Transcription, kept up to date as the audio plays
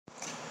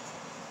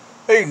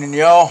Evening,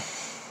 y'all.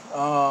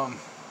 I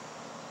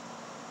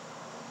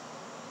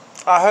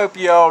hope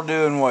y'all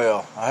doing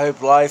well. I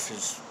hope life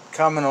is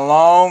coming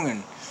along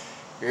and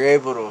you're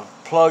able to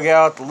plug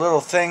out the little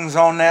things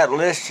on that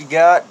list you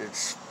got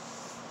that's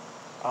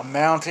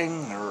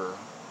amounting or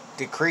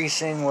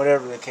decreasing,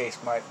 whatever the case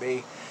might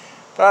be.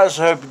 But I just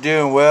hope you're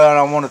doing well, and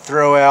I want to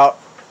throw out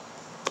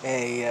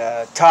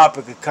a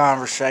topic of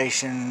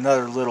conversation,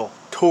 another little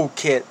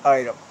toolkit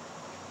item.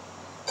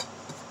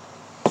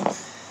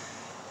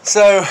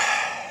 So,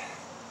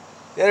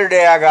 the other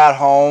day I got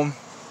home.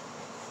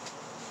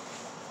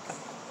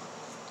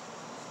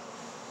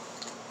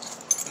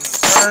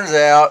 Turns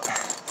out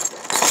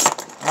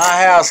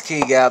my house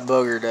key got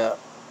boogered up.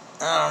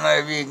 I don't know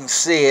if you can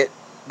see it,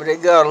 but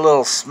it got a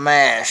little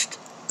smashed.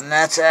 And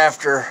that's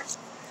after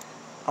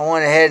I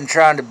went ahead and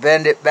tried to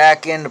bend it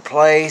back into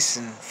place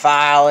and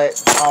file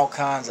it and all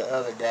kinds of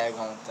other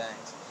daggone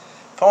things.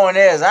 Point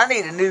is, I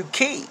need a new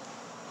key.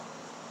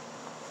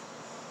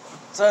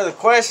 So the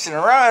question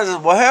arises,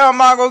 well, how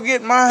am I going to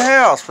get in my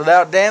house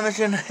without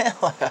damaging the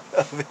hell out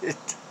of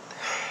it?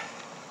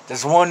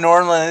 Does one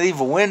normally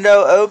leave a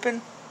window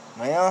open?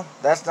 Well,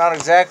 that's not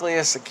exactly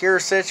a secure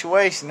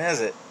situation,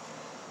 is it?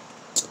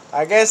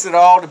 I guess it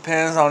all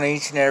depends on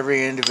each and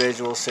every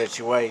individual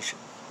situation.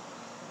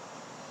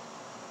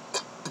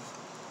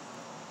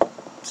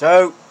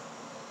 So,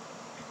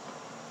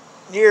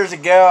 years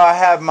ago, I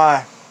had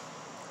my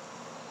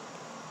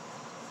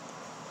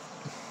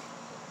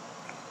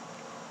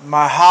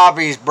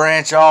hobbies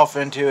branch off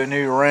into a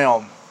new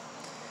realm.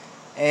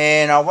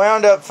 And I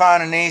wound up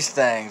finding these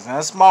things. Now,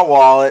 that's my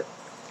wallet.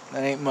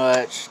 That ain't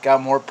much. It's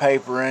got more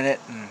paper in it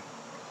and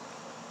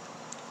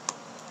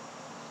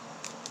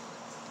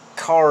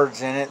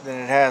cards in it than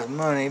it has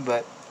money.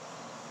 But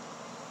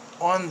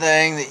one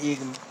thing that you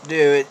can do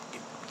it,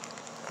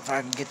 if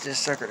I can get this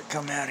sucker to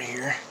come out of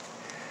here.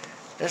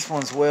 This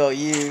one's well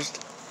used.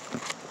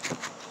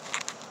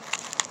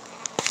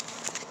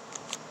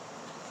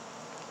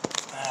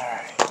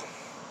 Alright.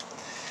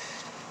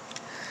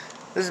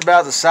 This is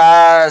about the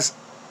size,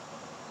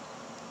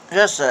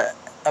 just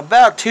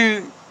about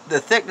the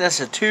thickness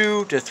of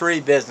 2 to 3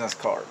 business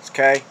cards,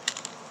 okay?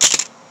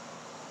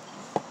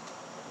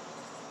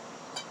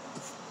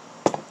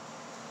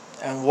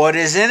 And what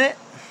is in it?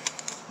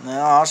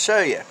 Now I'll show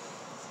you.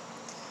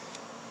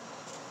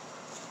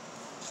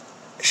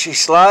 She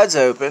slides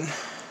open,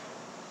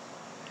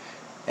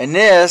 and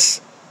this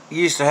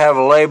used to have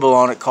a label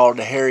on it called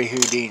the Harry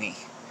Houdini.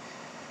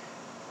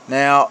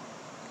 Now,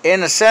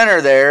 in the center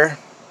there,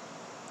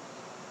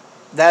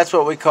 that's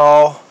what we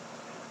call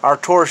our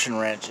torsion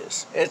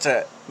wrenches. It's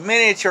a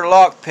miniature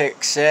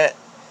lockpick set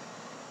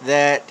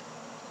that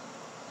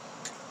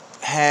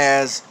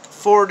has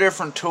 4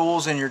 different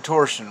tools in your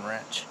torsion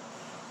wrench.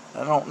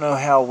 I don't know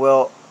how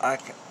well I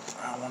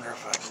wonder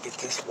if I can get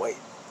this weight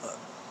up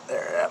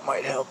there. That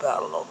might help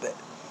out a little bit.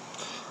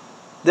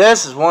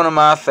 This is one of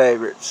my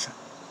favorites.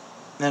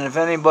 And if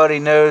anybody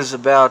knows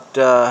about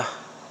well,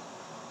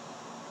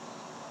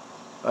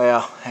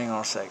 hang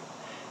on a second.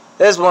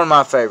 This is one of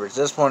my favorites.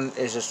 This one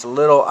is just a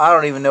little, I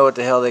don't even know what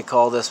the hell they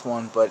call this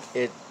one, but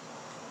it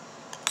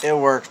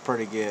works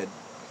pretty good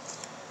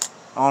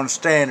on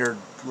standard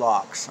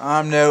locks.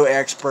 I'm no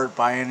expert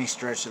by any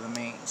stretch of the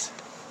means.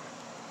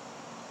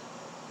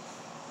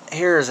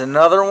 Here's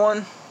another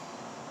one.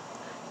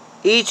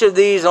 Each of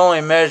these only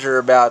measure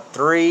about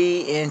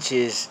 3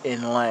 inches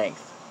in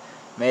length,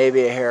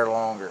 maybe a hair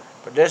longer.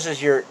 But this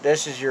is your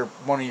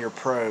one of your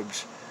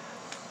probes.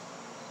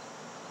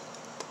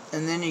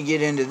 And then you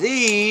get into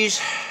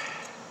these.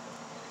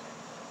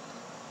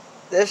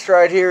 This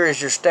right here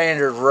is your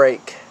standard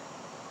rake.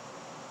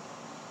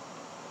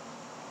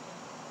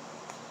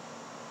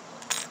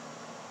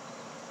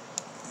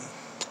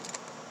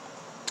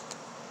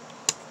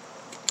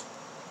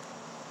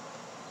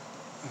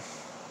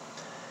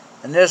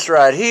 And this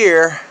right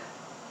here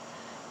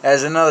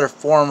has another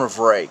form of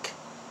rake.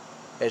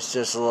 It's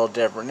just a little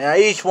different. Now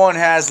each one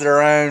has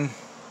their own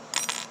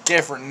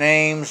different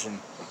names and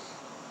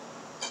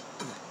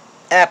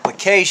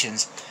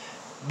applications,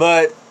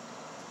 but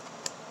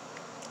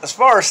as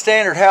far as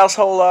standard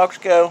household locks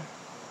go,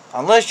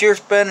 unless you're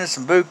spending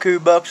some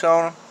buku bucks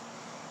on them,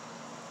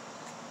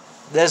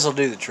 this will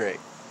do the trick.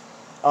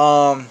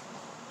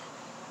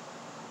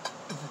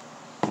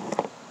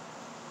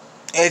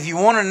 If you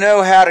want to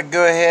know how to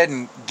go ahead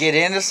and get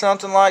into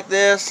something like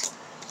this,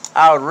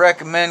 I would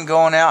recommend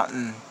going out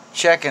and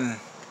checking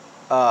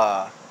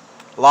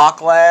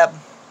Lock Lab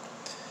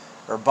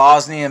or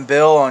Bosnian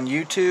Bill on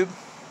YouTube.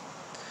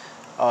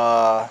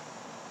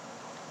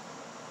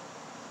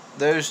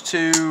 Those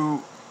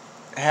two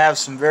have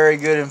some very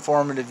good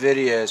informative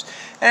videos,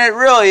 and it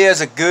really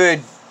is a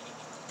good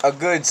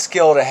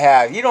skill to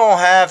have. You don't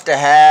have to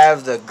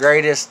have the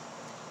greatest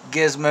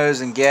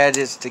gizmos and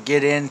gadgets to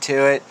get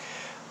into it.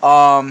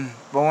 But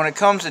when it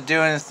comes to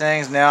doing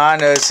things, now I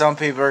know some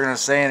people are going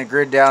to say in a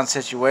grid down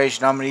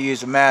situation, I'm going to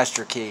use a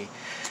master key.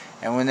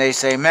 And when they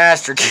say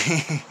master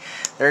key,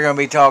 they're going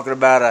to be talking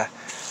about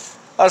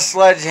a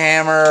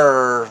sledgehammer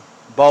or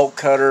bolt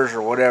cutters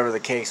or whatever the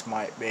case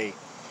might be.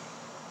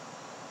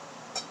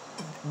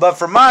 But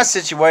for my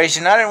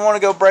situation, I didn't want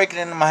to go breaking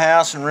into my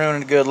house and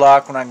ruining a good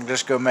lock when I can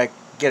just go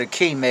get a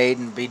key made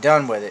and be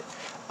done with it.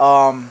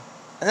 And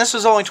this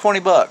was only 20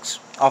 bucks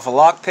off of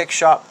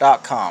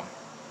lockpickshop.com.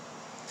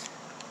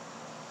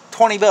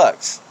 20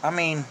 bucks. I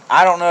mean,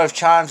 I don't know if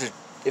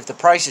the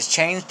price has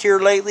changed here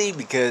lately,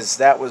 because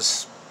that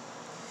was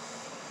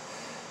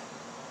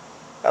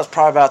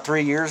probably about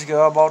 3 years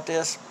ago I bought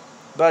this.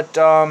 But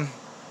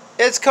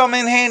it's come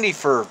in handy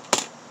for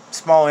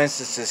small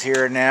instances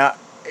here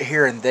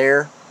and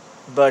there.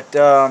 But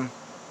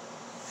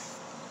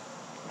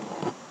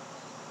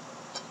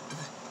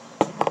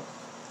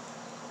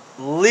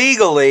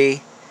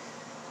legally,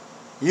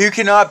 you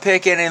cannot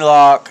pick any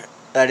lock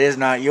that is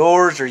not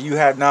yours or you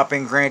have not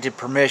been granted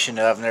permission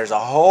of, and there's a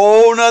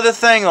whole nother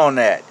thing on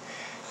that.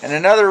 And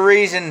another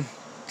reason,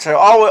 so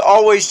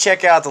always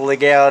check out the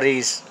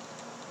legalities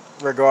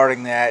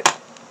regarding that,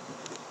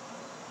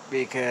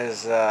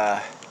 because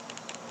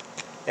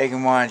it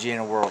can wind you in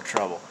a world of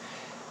trouble.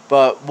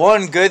 But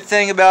one good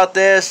thing about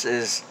this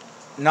is,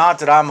 not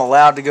that I'm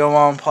allowed to go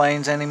on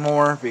planes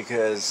anymore,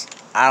 because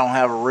I don't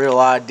have a real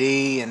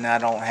ID and I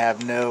don't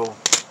have no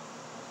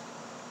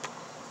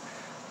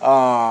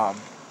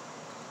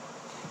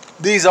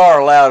these are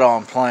allowed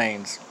on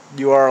planes.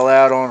 You are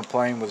allowed on a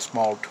plane with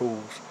small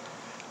tools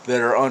that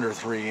are under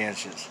 3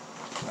 inches.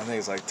 I think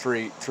it's like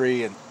 3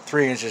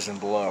 inches and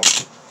below.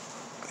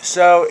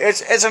 So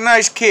it's a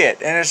nice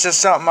kit, and it's just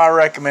something I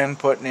recommend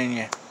putting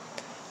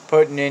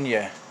in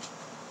your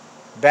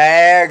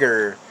bag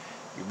or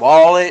your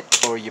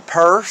wallet or your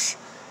purse,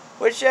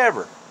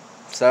 whichever.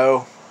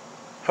 So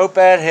hope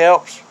that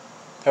helps.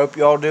 Hope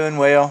you all doing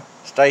well.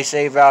 Stay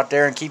safe out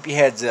there and keep your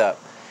heads up,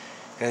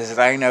 because it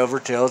ain't over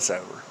till it's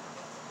over.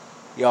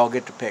 Y'all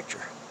get the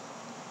picture.